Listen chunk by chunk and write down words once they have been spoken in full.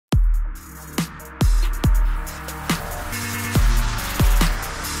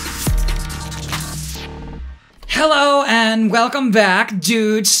Hello and welcome back,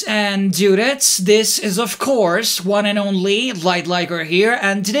 dudes and dudettes. This is, of course, one and only Light Liker here,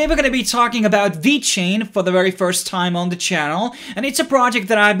 and today we're going to be talking about VeChain for the very first time on the channel, and it's a project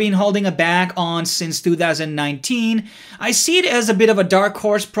that I've been holding a bag on since 2019. I see it as a bit of a dark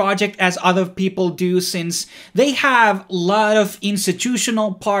horse project, as other people do, since they have a lot of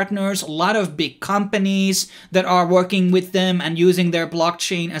institutional partners, a lot of big companies that are working with them and using their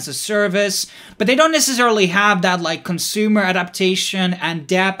blockchain as a service, but they don't necessarily have that like consumer adaptation and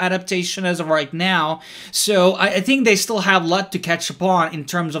Dapp adaptation as of right now. So I think they still have a lot to catch up on in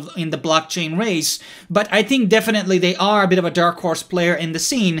terms of in the blockchain race, but I think definitely they are a bit of a dark horse player in the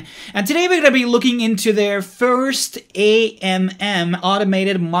scene. And today we're going to be looking into their first AMM,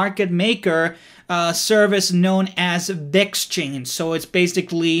 automated market maker service known as Vexchange. So it's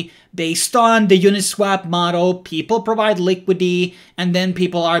basically based on the Uniswap model. People provide liquidity, and then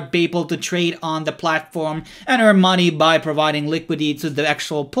people are able to trade on the platform and earn money by providing liquidity to the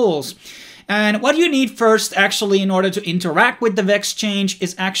actual pools. And what you need first, actually, in order to interact with the Vexchange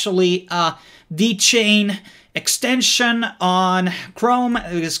is actually a VeChain extension on Chrome.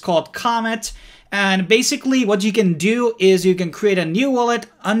 It is called Comet. And basically what you can do is you can create a new wallet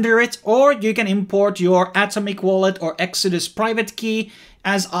under it, or you can import your Atomic wallet or Exodus private key,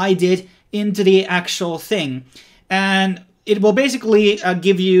 as I did, into the actual thing. And it will basically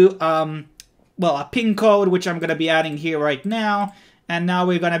give you, well, a PIN code, which I'm going to be adding here right now. And now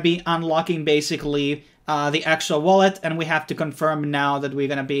we're going to be unlocking basically the actual wallet, and we have to confirm now that we're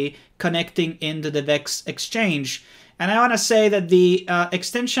going to be connecting into the Vex exchange. And I want to say that the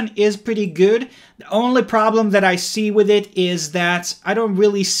extension is pretty good. The only problem that I see with it is that I don't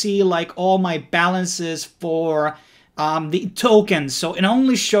really see like all my balances for the tokens. So it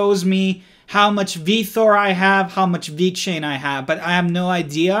only shows me how much VeThor I have, how much VeChain I have, but I have no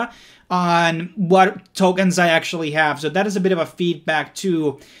idea on what tokens I actually have. So that is a bit of a feedback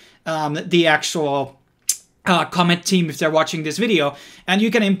to the actual comment team if they're watching this video. And you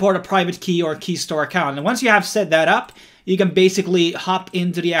can import a private key or key store account, and once you have set that up, you can basically hop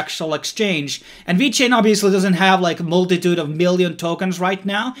into the actual exchange. And VeChain obviously doesn't have like a multitude of million tokens right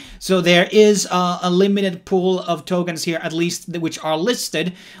now, so there is a limited pool of tokens here, at least which are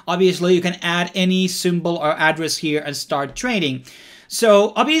listed. Obviously you can add any symbol or address here and start trading.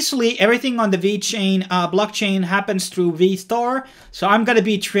 So obviously everything on the VeChain blockchain happens through VeThor. So I'm going to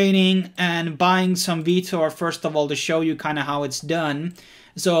be trading and buying some VeThor first of all to show you kind of how it's done.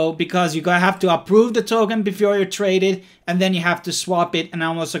 So because you have to approve the token before you trade it, and then you have to swap it, and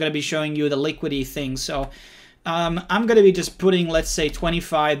I'm also going to be showing you the liquidity thing. So I'm going to be just putting, let's say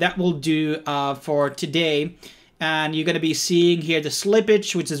 25, that will do for today. And you're going to be seeing here the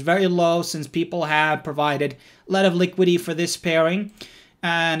slippage, which is very low since people have provided a lot of liquidity for this pairing.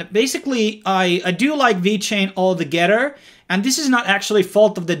 And basically, I do like VeChain altogether. And this is not actually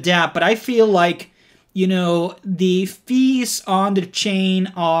fault of the Dapp, but I feel like, you know, the fees on the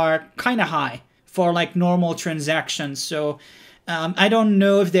chain are kind of high for like normal transactions. So I don't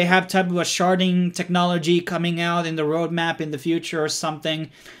know if they have type of a sharding technology coming out in the roadmap in the future or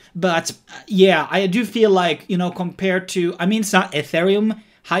something. But yeah, I do feel like, you know, compared to, I mean, it's not Ethereum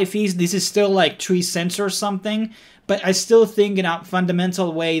high fees. This is still like 3 cents or something. But I still think in a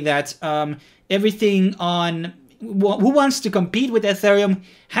fundamental way that everything on who wants to compete with Ethereum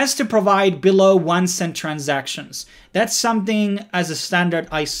has to provide below 1 cent transactions. That's something as a standard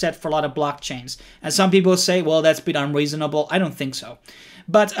I set for a lot of blockchains. And some people say, well, that's a bit unreasonable. I don't think so.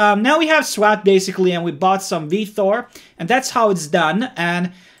 But now we have swapped basically, and we bought some VeThor, and that's how it's done.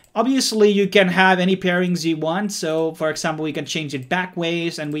 And obviously, you can have any pairings you want. So, for example, we can change it back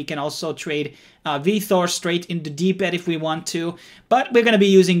ways, and we can also trade VeThor straight into DBET if we want to. But we're going to be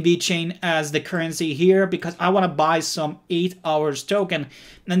using VeChain as the currency here because I want to buy some 8 hours token.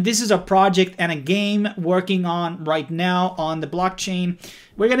 And this is a project and a game working on right now on the blockchain.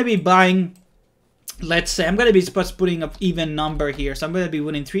 We're going to be buying, let's say, I'm going to be just putting an even number here. So I'm going to be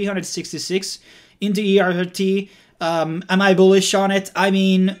putting 366 into ERT. Am I bullish on it? I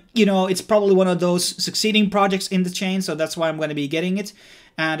mean, you know, it's probably one of those succeeding projects in the chain, so that's why I'm going to be getting it.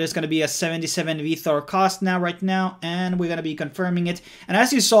 And there's going to be a 77 VeThor cost now, right now, and we're going to be confirming it. And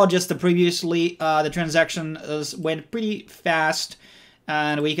as you saw just previously, the transaction went pretty fast,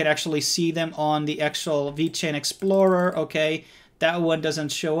 and we could actually see them on the actual VeChain Explorer. Okay, that one doesn't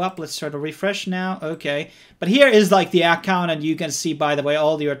show up. Let's sort of refresh now. Okay, but here is like the account, and you can see, by the way,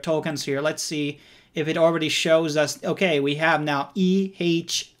 all your tokens here. Let's see if it already shows us. Okay, we have now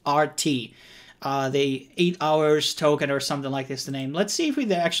EHRT, the 8 hours token or something like this, the name. Let's see if we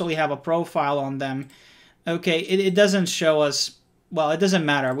actually have a profile on them. Okay, it doesn't show us. Well, it doesn't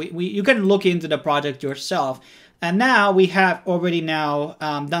matter. You can look into the project yourself. And now we have already now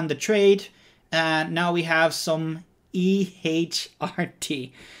done the trade, and now we have some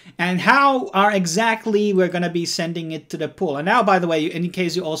EHRT. And how are exactly we're going to be sending it to the pool. And now, by the way, in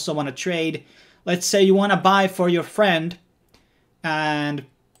case you also want to trade, let's say you want to buy for your friend, and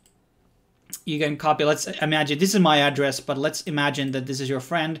you can copy, let's imagine, this is my address, but let's imagine that this is your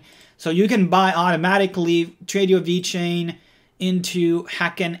friend. So you can buy automatically, trade your VeChain into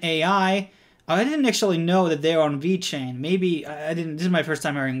Hacken AI. I didn't actually know that they're on VeChain. Maybe I didn't. This is my first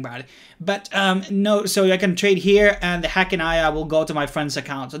time hearing about it. But no, so I can trade here, and the Hacken AI will go to my friend's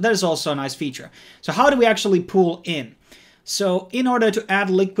account. So that is also a nice feature. So how do we actually pull in? So in order to add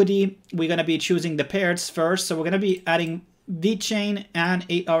liquidity, we're going to be choosing the pairs first. So we're going to be adding VeChain and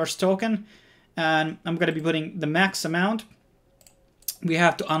 8 hours token. And I'm going to be putting the max amount. We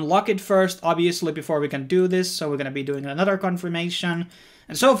have to unlock it first, obviously, before we can do this. So we're going to be doing another confirmation.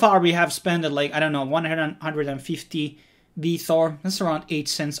 And so far we have spent like, I don't know, 150 VeThor. That's around 8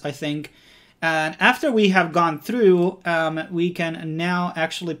 cents, I think. And after we have gone through, we can now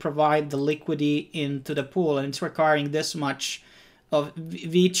actually provide the liquidity into the pool. And it's requiring this much of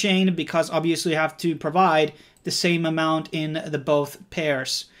VeChain because obviously you have to provide the same amount in the both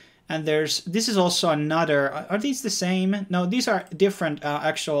pairs. And this is also another, are these the same? No, these are different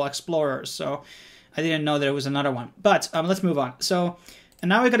actual explorers. So I didn't know there was another one. But let's move on. So, and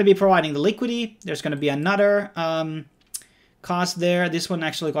now we're going to be providing the liquidity. There's going to be another cost there. This one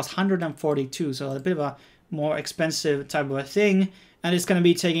actually costs 142. So a bit of a more expensive type of a thing. And it's going to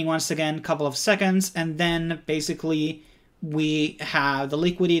be taking, once again, a couple of seconds. And then basically we have the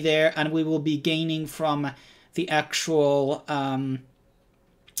liquidity there. And we will be gaining from the actual...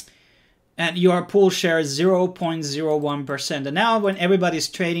 and your pool share is 0.01%. And now when everybody's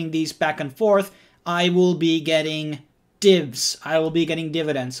trading these back and forth, I will be getting divs. I will be getting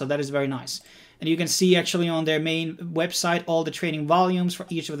dividends. So that is very nice. And you can see actually on their main website all the trading volumes for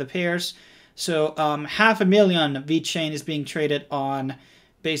each of the pairs. So 500,000 VeChain is being traded on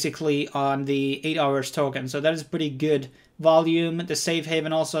basically on the 8 hours token. So that is pretty good volume. The Safe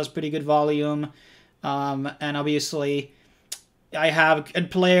Haven also has pretty good volume. And obviously... I have a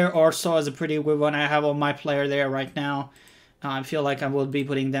player also as a pretty good one. I have on my player there right now. I feel like I will be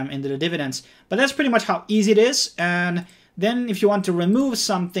putting them into the dividends. But that's pretty much how easy it is. And then if you want to remove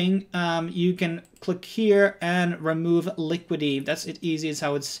something, you can click here and remove liquidity. That's it easy. It's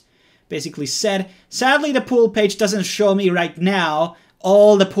how it's basically said. Sadly, the pool page doesn't show me right now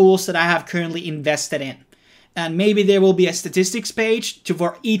all the pools that I have currently invested in. And maybe there will be a statistics page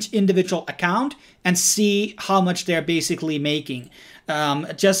for each individual account and see how much they're basically making.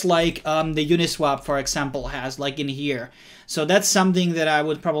 Just like the Uniswap, for example, has, like in here. So that's something that I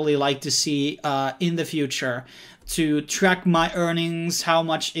would probably like to see in the future, to track my earnings, how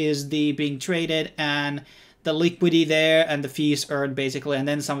much is being traded, and the liquidity there, and the fees earned, basically, and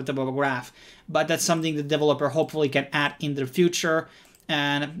then some of the graph. But that's something the developer hopefully can add in the future.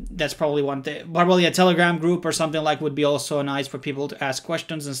 And that's probably one thing. Probably a Telegram group or something like would be also nice for people to ask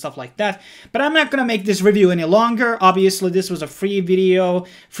questions and stuff like that. But I'm not going to make this review any longer. Obviously, this was a free video,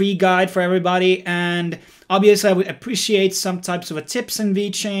 free guide for everybody. And obviously, I would appreciate some types of tips in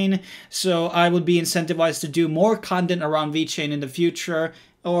VeChain. So I would be incentivized to do more content around VeChain in the future.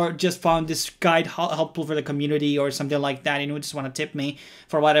 Or just found this guide helpful for the community or something like that, and you just want to tip me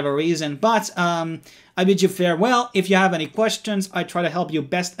for whatever reason. But I bid you farewell. If you have any questions, I try to help you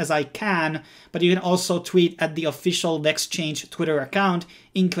best as I can. But you can also tweet at the official Vexchange Twitter account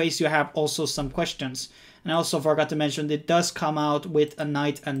in case you have also some questions. And I also forgot to mention that it does come out with a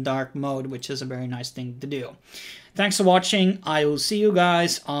night and dark mode, which is a very nice thing to do. Thanks for watching. I will see you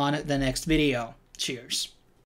guys on the next video. Cheers.